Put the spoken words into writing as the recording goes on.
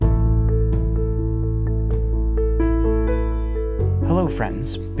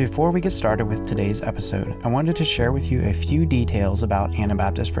friends, before we get started with today's episode, I wanted to share with you a few details about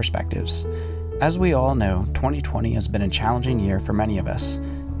Anabaptist Perspectives. As we all know, 2020 has been a challenging year for many of us.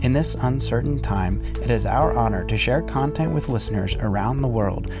 In this uncertain time, it is our honor to share content with listeners around the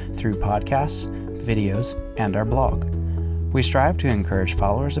world through podcasts, videos, and our blog. We strive to encourage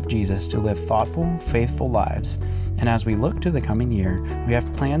followers of Jesus to live thoughtful, faithful lives, and as we look to the coming year, we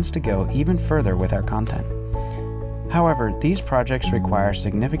have plans to go even further with our content. However, these projects require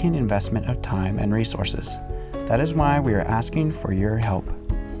significant investment of time and resources. That is why we are asking for your help.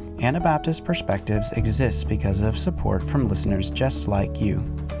 Anabaptist Perspectives exists because of support from listeners just like you.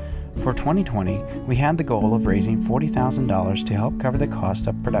 For 2020, we had the goal of raising $40,000 to help cover the cost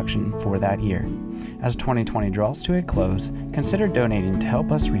of production for that year. As 2020 draws to a close, consider donating to help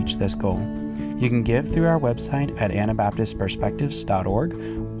us reach this goal. You can give through our website at anabaptistperspectives.org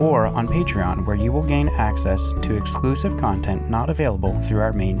or on Patreon, where you will gain access to exclusive content not available through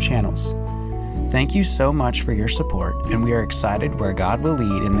our main channels. Thank you so much for your support, and we are excited where God will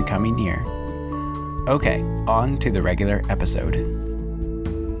lead in the coming year. Okay, on to the regular episode.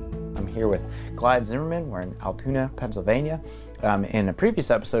 I'm here with Clyde Zimmerman. We're in Altoona, Pennsylvania. In a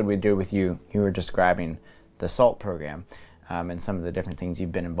previous episode we did with you, you were describing the SALT program and some of the different things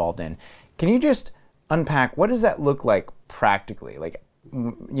you've been involved in. Can you just unpack, what does that look like practically? Like,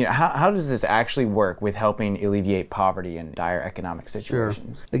 you know, how does this actually work with helping alleviate poverty in dire economic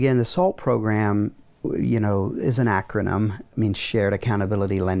situations? Sure. Again, the SALT program, is an acronym. It means Shared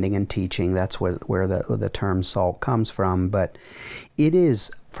Accountability, Lending, and Teaching. That's where the term SALT comes from. But it is,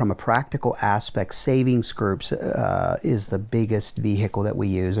 from a practical aspect, savings groups is the biggest vehicle that we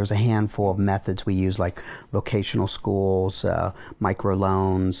use. There's a handful of methods we use, like vocational schools,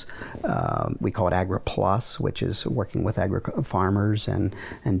 microloans. We call it AgriPlus, which is working with farmers and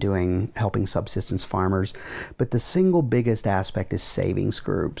helping subsistence farmers. But the single biggest aspect is savings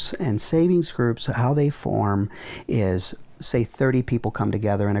groups. And savings groups, how they form is, say 30 people come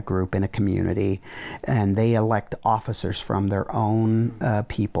together in a group in a community, and they elect officers from their own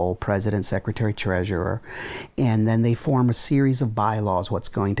people, president, secretary, treasurer, and then they form a series of bylaws, what's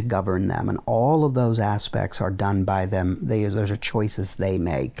going to govern them, and all of those aspects are done by them. Those are choices they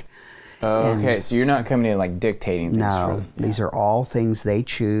make. Okay, so you're not coming in like dictating things. No, these are all things they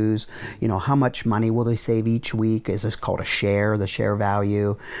choose. How much money will they save each week? Is this called a share, the share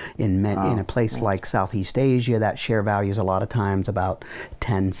value? In a place like Southeast Asia, that share value is a lot of times about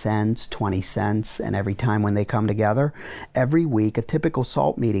 10 cents, 20 cents, and every time when they come together, every week, a typical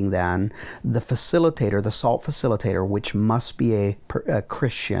SALT meeting then, the facilitator, the SALT facilitator, which must be a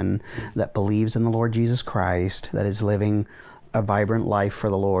Christian that believes in the Lord Jesus Christ, that is living a vibrant life for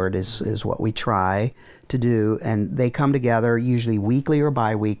the Lord is what we try to do. And they come together usually weekly or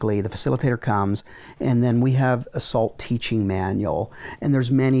bi-weekly. The facilitator comes, and then we have a SALT teaching manual. And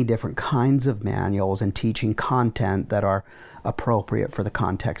there's many different kinds of manuals and teaching content that are appropriate for the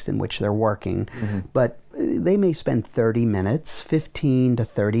context in which they're working. Mm-hmm. But they may spend 30 minutes, 15 to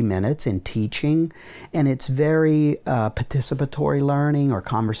 30 minutes in teaching, and it's very participatory learning or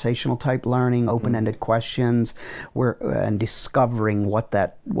conversational type learning, open-ended questions, and discovering what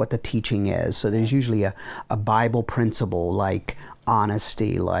the teaching is. So there's usually a Bible principle like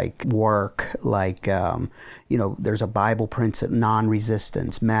honesty, like work, like there's a Bible principle,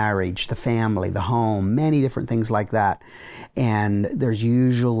 non-resistance, marriage, the family, the home, many different things like that. And there's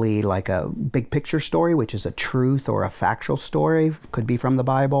usually like a big picture story, which is a truth or a factual story, could be from the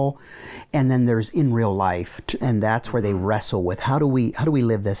Bible. And then there's in real life, and that's where they wrestle with how do we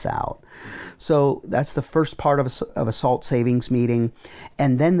live this out. So that's the first part of a SALT savings meeting,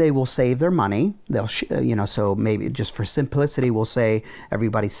 and then they will save their money. They'll, so maybe just for simplicity, we'll say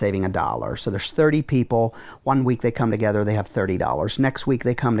everybody's saving $1. So there's 30 people. One week they come together, they have $30. Next week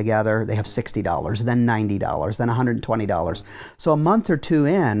they come together, they have $60, then $90, then $120. So a month or two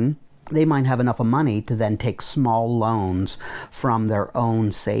in, they might have enough of money to then take small loans from their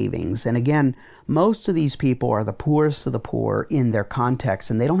own savings. And again, most of these people are the poorest of the poor in their context,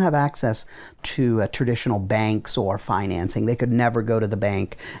 and they don't have access to traditional banks or financing. They could never go to the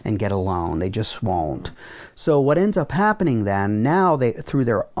bank and get a loan. They just won't. So what ends up happening then, now they, through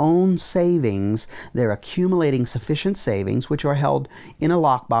their own savings, they're accumulating sufficient savings, which are held in a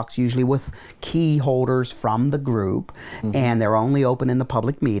lockbox, usually with key holders from the group, and they're only open in the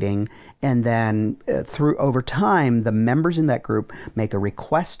public meeting. And then over time, the members in that group make a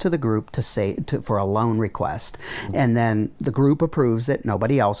request to the group for a loan request. And then the group approves it,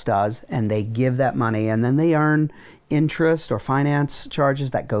 nobody else does, and they give that money, and then they earn interest or finance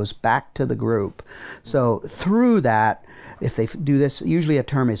charges that goes back to the group. So through that, if they do this, usually a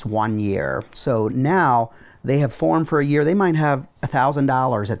term is 1 year. So now they have formed for a year. They might have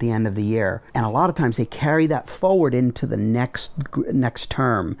 $1,000 at the end of the year. And a lot of times they carry that forward into the next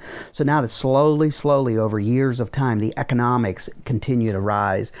term. So now that slowly over years of time, the economics continue to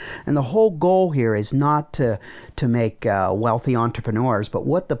rise. And the whole goal here is not to make wealthy entrepreneurs, but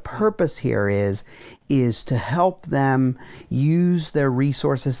what the purpose here is to help them use their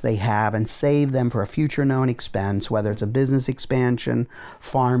resources they have and save them for a future known expense, whether it's a business expansion,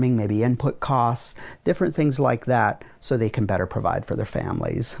 farming, maybe input costs, different things like that, so they can better provide for their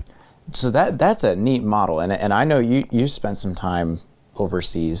families. So that's a neat model. And I know you spent some time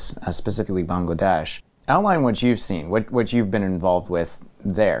overseas, specifically Bangladesh. Outline what you've seen, what you've been involved with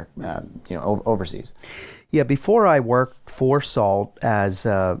there, overseas. Yeah, before I worked for SALT as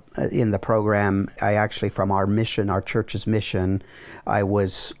in the program, I actually, from our mission, our church's mission, I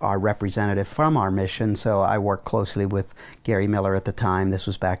was our representative from our mission. So I worked closely with Gary Miller at the time. This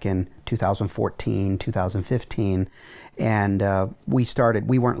was back in 2014, 2015. And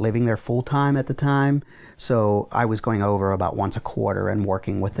we weren't living there full time at the time. So I was going over about once a quarter and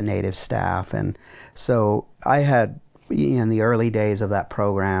working with the native staff. And so I had, in the early days of that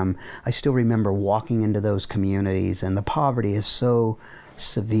program, I still remember walking into those communities, and the poverty is so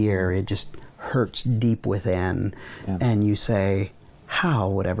severe, it just hurts deep within. Yeah. And you say, how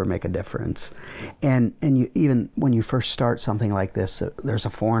would ever make a difference? And you, even when you first start something like this, there's a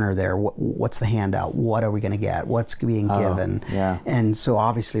foreigner there. What's the handout? What are we going to get? What's being given? Yeah. And so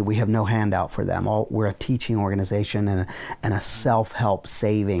obviously we have no handout for them. We're a teaching organization and a self-help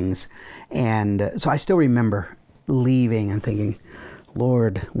savings. And so I still remember leaving and thinking,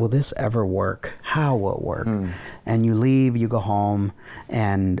 Lord, will this ever work? How will it work? And you leave, you go home,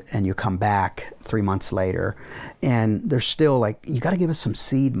 and you come back 3 months later, and they're still like, you got to give us some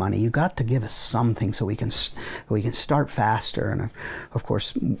seed money. You got to give us something so we can start faster. And of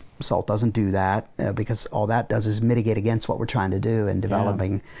course, SALT doesn't do that because all that does is mitigate against what we're trying to do in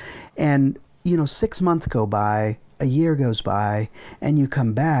developing. Yeah. And 6 months go by, a year goes by, and you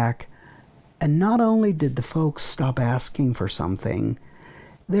come back. And not only did the folks stop asking for something,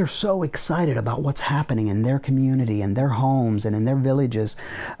 they're so excited about what's happening in their community and their homes and in their villages,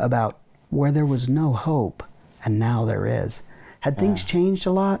 about where there was no hope, and now there is. Had things changed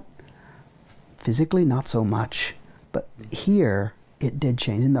a lot? Physically, not so much. But here, it did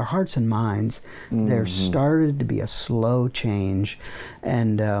change. In their hearts and minds, there started to be a slow change.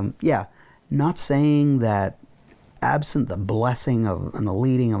 And not saying that absent the blessing and the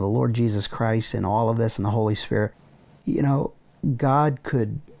leading of the Lord Jesus Christ in all of this and the Holy Spirit, God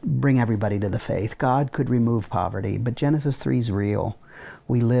could bring everybody to the faith. God could remove poverty. But Genesis 3 is real.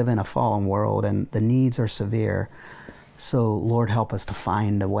 We live in a fallen world and the needs are severe. So Lord, help us to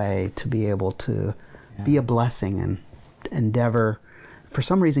find a way to be able to be a blessing and endeavor. For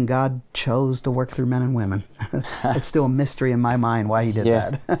some reason, God chose to work through men and women. It's still a mystery in my mind why he did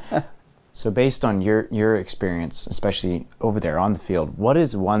that. So based on your experience, especially over there on the field, what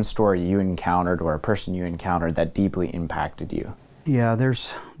is one story you encountered or a person you encountered that deeply impacted you? Yeah,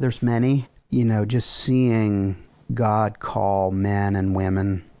 there's many. Just seeing God call men and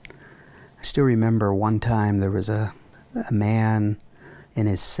women. I still remember one time there was a man in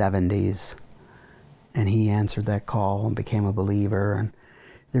his 70s, and he answered that call and became a believer. And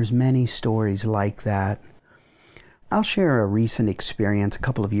there's many stories like that. I'll share a recent experience a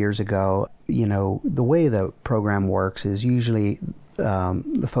couple of years ago. The way the program works is usually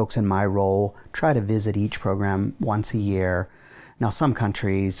the folks in my role try to visit each program once a year. Now, some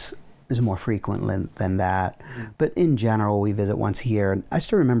countries is more frequent than that, but in general, we visit once a year. And I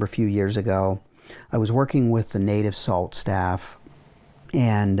still remember a few years ago, I was working with the native SALT staff,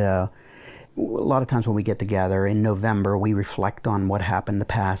 and a lot of times when we get together in November, we reflect on what happened the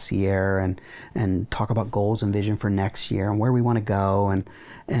past year and talk about goals and vision for next year and where we want to go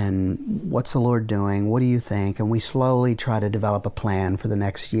and what's the Lord doing, what do you think? And we slowly try to develop a plan for the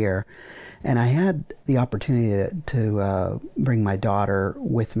next year. And I had the opportunity to bring my daughter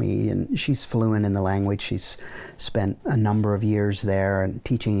with me, and she's fluent in the language. She's spent a number of years there and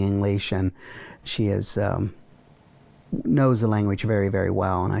teaching English, and she has knows the language very, very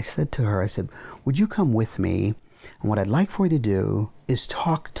well. And I said to her, would you come with me? And what I'd like for you to do is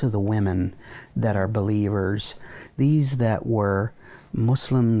talk to the women that are believers, these that were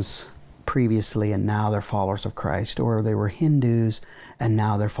Muslims previously and now they're followers of Christ, or they were Hindus and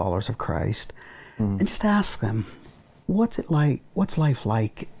now they're followers of Christ. And just ask them, what's it like? What's life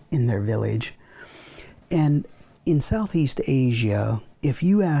like in their village? And in Southeast Asia, if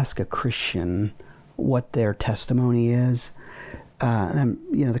you ask a Christian what their testimony is,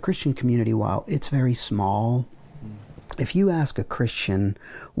 the Christian community, while it's very small, If you ask a Christian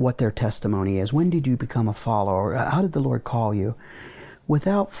what their testimony is, when did you become a follower? How did the Lord call you?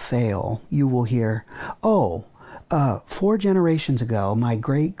 Without fail, you will hear, 4 generations ago, my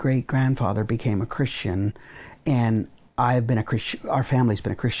great-great-grandfather became a Christian, and I've been a Christian. Our family's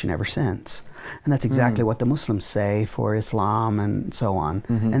been a Christian ever since. And that's exactly what the Muslims say for Islam and so on.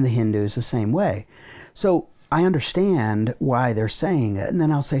 And the Hindus the same way. So I understand why they're saying it. And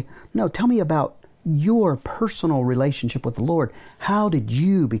then I'll say, no, tell me about your personal relationship with the Lord. How did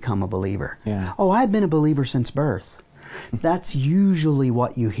you become a believer? Yeah. Oh, I've been a believer since birth. That's usually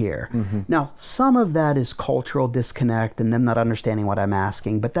what you hear. Now, some of that is cultural disconnect and them not understanding what I'm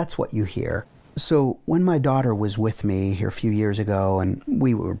asking, but that's what you hear. So when my daughter was with me here a few years ago, and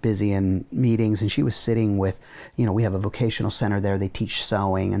we were busy in meetings, and she was sitting with, we have a vocational center there. They teach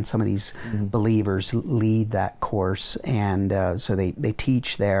sewing, and some of these believers lead that course, and so they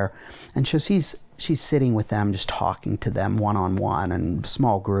teach there. And so she's sitting with them, just talking to them one-on-one and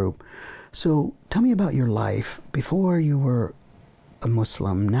small group. So tell me about your life. Before you were a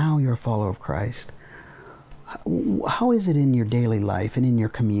Muslim, now you're a follower of Christ. How is it in your daily life and in your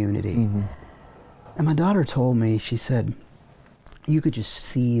community? And my daughter told me, she said, you could just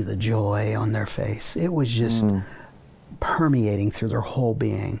see the joy on their face. It was just permeating through their whole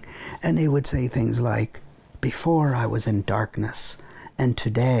being. And they would say things like, before I was in darkness, and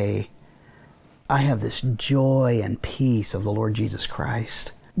today I have this joy and peace of the Lord Jesus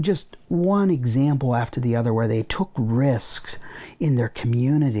Christ. Just one example after the other where they took risks in their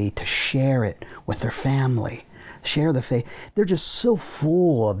community to share it with their family, share the faith. They're just so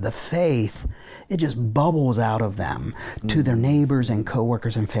full of the faith. It just bubbles out of them to their neighbors and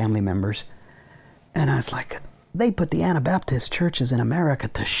coworkers and family members. And I was like, they put the Anabaptist churches in America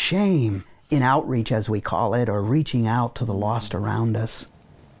to shame in outreach, as we call it, or reaching out to the lost around us.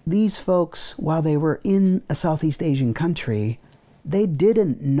 These folks, while they were in a Southeast Asian country, they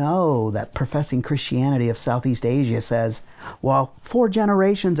didn't know that professing Christianity of Southeast Asia says, well, 4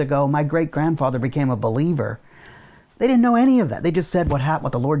 generations ago, my great-grandfather became a believer. They didn't know any of that. They just said what happened,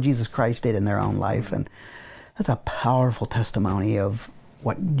 what the Lord Jesus Christ did in their own life. And that's a powerful testimony of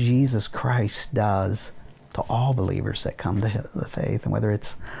what Jesus Christ does to all believers that come to the faith, and whether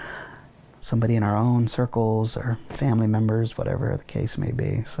it's somebody in our own circles or family members, whatever the case may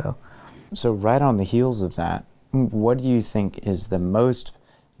be. So right on the heels of that, what do you think is the most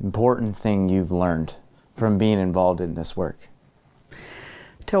important thing you've learned from being involved in this work?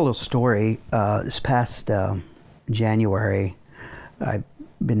 Tell a little story. This past January, I've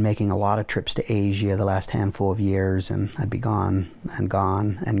been making a lot of trips to Asia the last handful of years, and I'd be gone and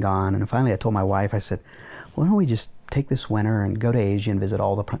gone and gone. And finally I told my wife, I said, why don't we just take this winter and go to Asia and visit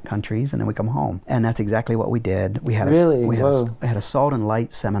all the countries, and then we come home. And that's exactly what we did. We had a Salt and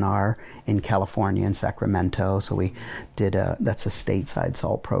Light seminar in California, in Sacramento. So we did that's a stateside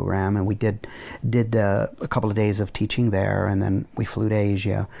SALT program, and we did a couple of days of teaching there, and then we flew to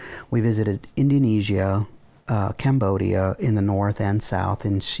Asia. We visited Indonesia, Cambodia in the north and south,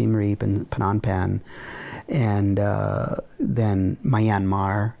 in Siem Reap and Phnom Penh, and then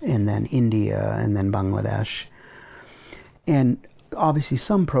Myanmar, and then India, and then Bangladesh. And obviously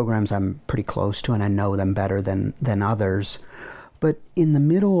some programs I'm pretty close to and I know them better than others. But in the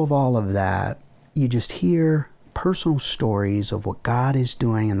middle of all of that, you just hear personal stories of what God is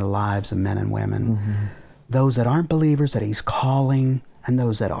doing in the lives of men and women. Those that aren't believers that He's calling, and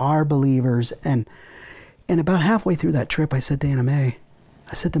those that are believers. And about halfway through that trip, I said to Anna Mae,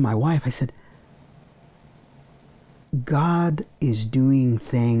 I said to my wife, I said, God is doing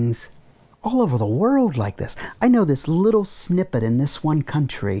things all over the world like this. I know this little snippet in this one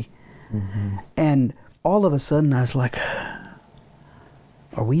country, and all of a sudden I was like,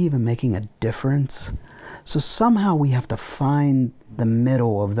 are we even making a difference? So somehow we have to find the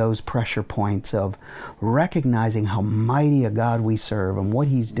middle of those pressure points of recognizing how mighty a God we serve and what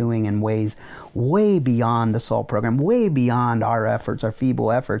He's doing in ways way beyond the SALT program, way beyond our efforts, our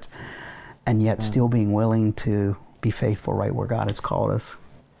feeble efforts, and yet still being willing to be faithful right where God has called us.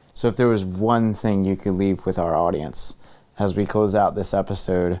 So if there was one thing you could leave with our audience as we close out this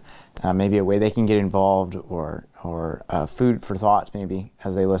episode, maybe a way they can get involved, or food for thought maybe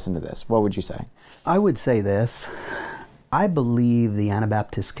as they listen to this, what would you say? I would say this. I believe the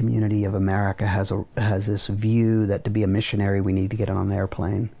Anabaptist community of America has this view that to be a missionary we need to get on an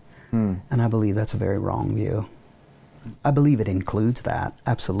airplane. And I believe that's a very wrong view. I believe it includes that,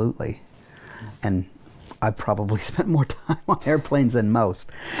 absolutely. And I've probably spent more time on airplanes than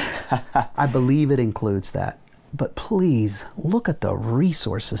most. I believe it includes that. But please, look at the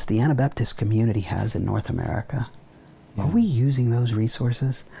resources the Anabaptist community has in North America. Are we using those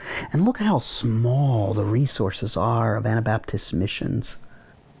resources? And look at how small the resources are of Anabaptist missions,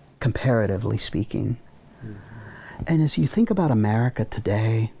 comparatively speaking. And as you think about America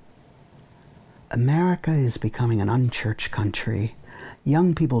today, America is becoming an unchurched country.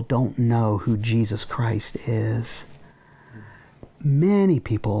 Young people don't know who Jesus Christ is. Many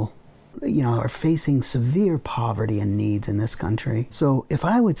people, are facing severe poverty and needs in this country. So if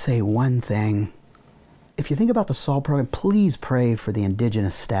I would say one thing, if you think about the SALT program, please pray for the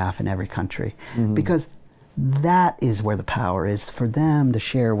indigenous staff in every country, because that is where the power is, for them to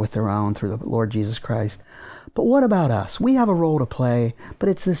share with their own through the Lord Jesus Christ. But what about us? We have a role to play, but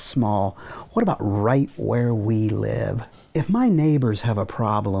it's this small. What about right where we live? If my neighbors have a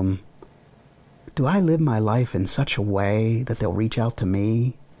problem, do I live my life in such a way that they'll reach out to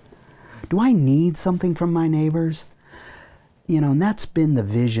me? Do I need something from my neighbors? And that's been the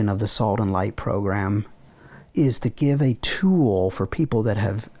vision of the Salt and Light program, is to give a tool for people that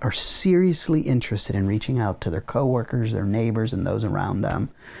are seriously interested in reaching out to their coworkers, their neighbors, and those around them,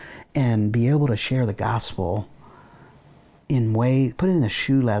 and be able to share the gospel put it in a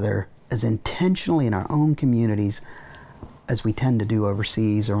shoe leather as intentionally in our own communities as we tend to do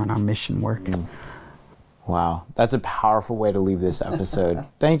overseas or in our mission work. Wow, that's a powerful way to leave this episode.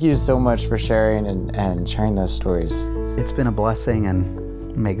 Thank you so much for sharing and sharing those stories. It's been a blessing,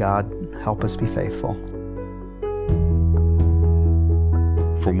 and may God help us be faithful.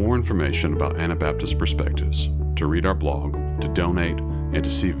 For more information about Anabaptist Perspectives, to read our blog, to donate, and to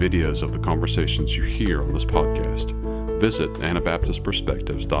see videos of the conversations you hear on this podcast, visit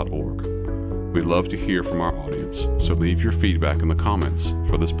AnabaptistPerspectives.org. We'd love to hear from our audience, so leave your feedback in the comments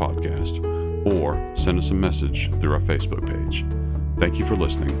for this podcast, or send us a message through our Facebook page. Thank you for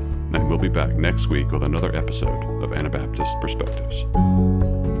listening, and we'll be back next week with another episode of Anabaptist Perspectives.